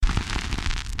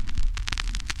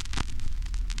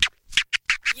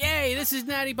this is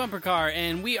Natty Bumpercar,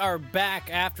 and we are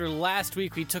back after last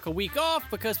week. We took a week off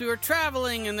because we were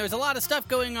traveling, and there's a lot of stuff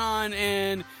going on,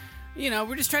 and,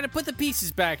 we're just trying to put the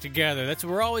pieces back together. That's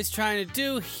what we're always trying to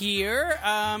do here.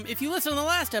 If you listen to the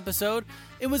last episode,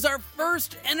 it was our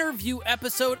first interview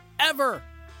episode ever.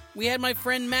 We had my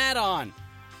friend Matt on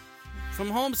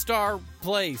from Homestar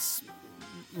Place.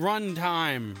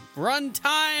 Runtime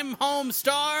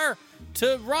Homestar to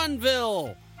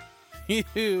Runville.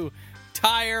 You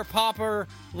tire popper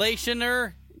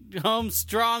lationer home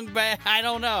strong bag, I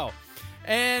don't know.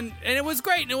 And it was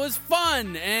great and it was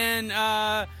fun, and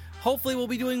hopefully we'll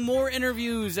be doing more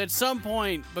interviews at some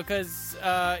point, because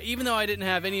even though I didn't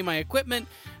have any of my equipment,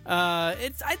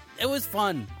 it was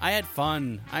fun. I had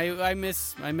fun. I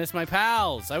miss my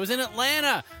pals. I was in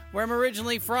Atlanta, where I'm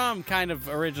originally from, kind of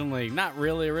originally, not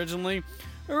really originally.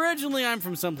 Originally I'm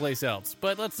from someplace else,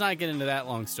 but let's not get into that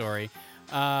long story.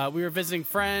 We were visiting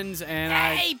friends, and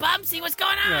Hey, Bumsy, what's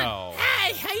going on? No.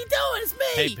 Hey, how you doing? It's me.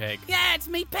 Hey, Peg. Yeah, it's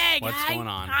me, Peg. What's going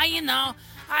on? I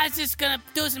was just gonna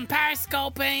do some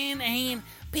periscoping, and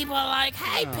people are like,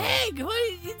 "Hey, Peg, what are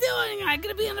you doing? Are you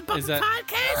gonna be on the Bumper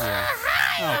Podcast?" Yeah.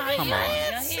 Hi, Come on.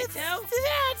 It's me,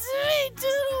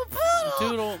 Doodle Poodle.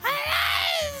 Doodle.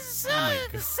 I'm so Oh, my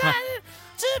God. excited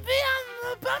to be on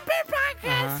the Bumper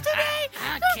Podcast today. I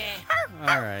don't care.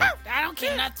 All right. I don't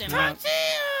care nothing. No. Talk to you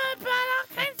about all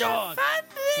kinds of fun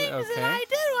things that I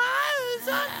did while I was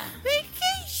on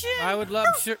vacation. I would love,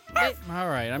 sure. All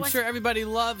right, I'm sure everybody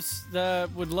would love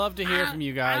to hear from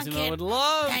you guys, and I would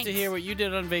love to hear what you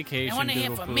did on vacation. I want to hear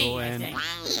Doodle from Poodle, me. and Hey,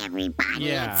 everybody,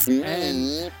 Yeah, it's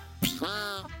me, Peg.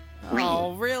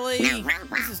 oh, really? No,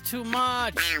 This is too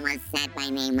much. I almost said my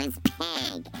name was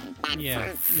Peg. That's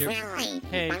Yeah, so you're- silly.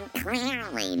 Hey. I'm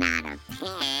clearly not a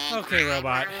pig. Okay,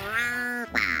 Robot. I'm a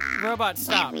robot. Robot,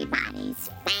 stop. Everybody's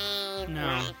favorite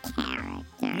No. character.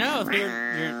 No,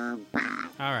 you're...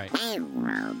 Robot. All right. Hey,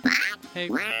 Robot. Hey,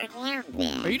 Where have you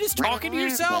been? are you just talking to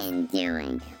yourself? What have you been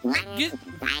doing? What Get-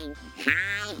 I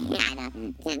had a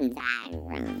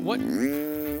desire. What?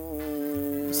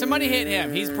 Somebody hit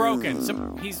him. He's broken.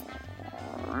 He's...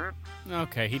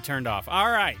 Okay, he turned off.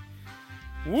 All right.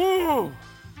 Woo!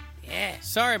 Yeah.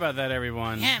 Sorry about that,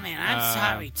 everyone. Yeah, man, I'm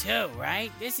sorry too,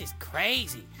 right? This is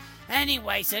crazy.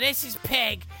 Anyway, so this is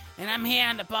Peg, and I'm here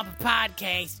on the Bumper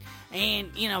Podcast,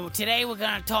 and, today we're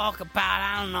going to talk about,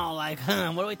 I don't know,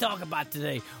 what do we talk about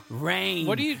today? Rain.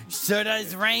 What do you... So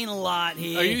does rain a lot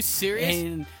here. Are you serious?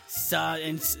 And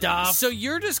stuff. So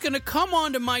you're just going to come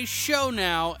onto my show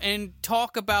now and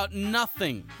talk about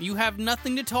nothing. You have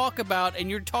nothing to talk about, and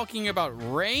you're talking about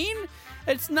rain?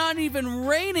 It's not even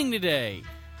raining today.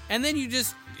 And then you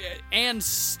just... and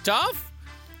stuff?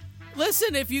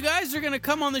 Listen, if you guys are going to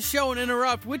come on the show and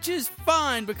interrupt, which is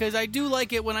fine, because I do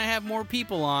like it when I have more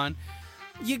people on,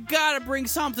 you got to bring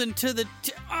something to the...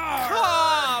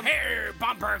 Come Here,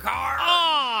 Bumpercar.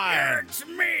 on! It's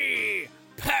me,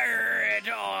 pirate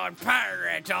on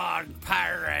pirate.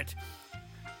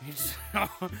 It's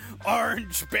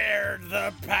Orange Bear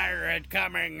the Pirate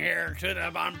coming here to the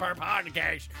Bumper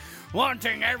Podcast,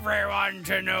 wanting everyone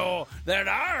to know that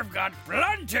I've got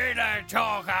plenty to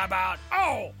talk about.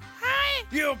 Oh, hi!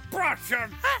 You brought your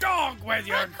dog with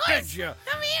you, did you?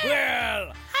 Come here.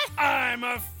 Well, I'm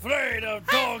afraid of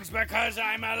dogs because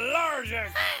I'm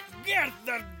allergic. Get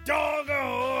the dog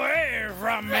away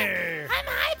from me. I'm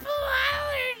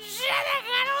hypoallergenic.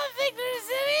 I don't think there's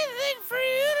anything for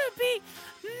you to be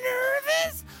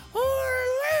nervous or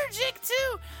allergic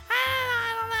to.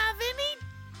 I don't have any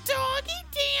doggy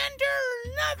dander or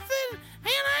nothing.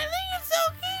 And I think it's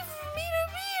okay for me to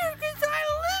be here because I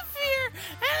live here.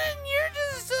 And you're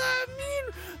just a mean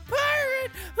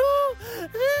pirate who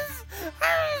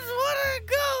I just want to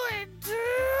go into.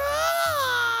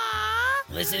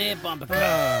 Listen here,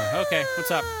 Bumpercar. Okay,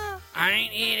 what's up? I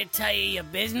ain't here to tell you your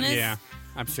business. Yeah,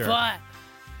 I'm sure. But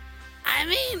I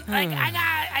mean,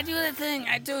 I do the thing.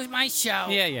 I do my show.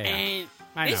 Yeah. And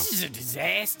I know. this is a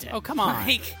disaster. Oh, come on.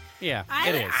 Like, Yeah,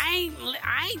 it is.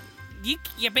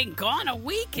 You've been gone a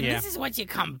week, and Yeah. this is what you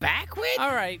come back with?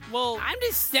 All right, well... I'm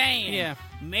just saying. Yeah.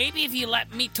 Maybe if you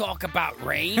let me talk about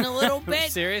rain a little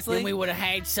bit. Seriously? Then we would have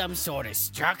had some sort of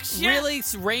structure. Really?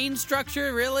 Rain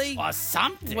structure? Really? Or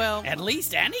something. Well- at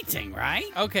least anything, right?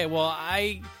 Okay, well,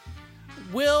 I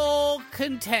will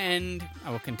contend...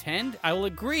 I will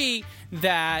agree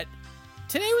that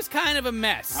today was kind of a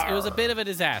mess. It was a bit of a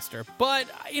disaster. But,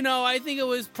 I think it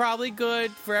was probably good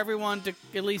for everyone to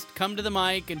at least come to the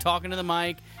mic and talk into the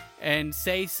mic and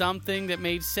say something that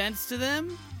made sense to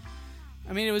them.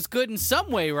 I mean, it was good in some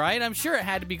way, right? I'm sure it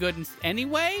had to be good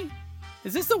anyway.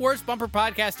 Is this the worst Bumper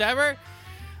podcast ever?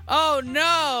 Oh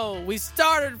no! We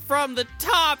started from the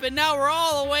top and now we're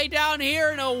all the way down here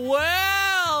in a well!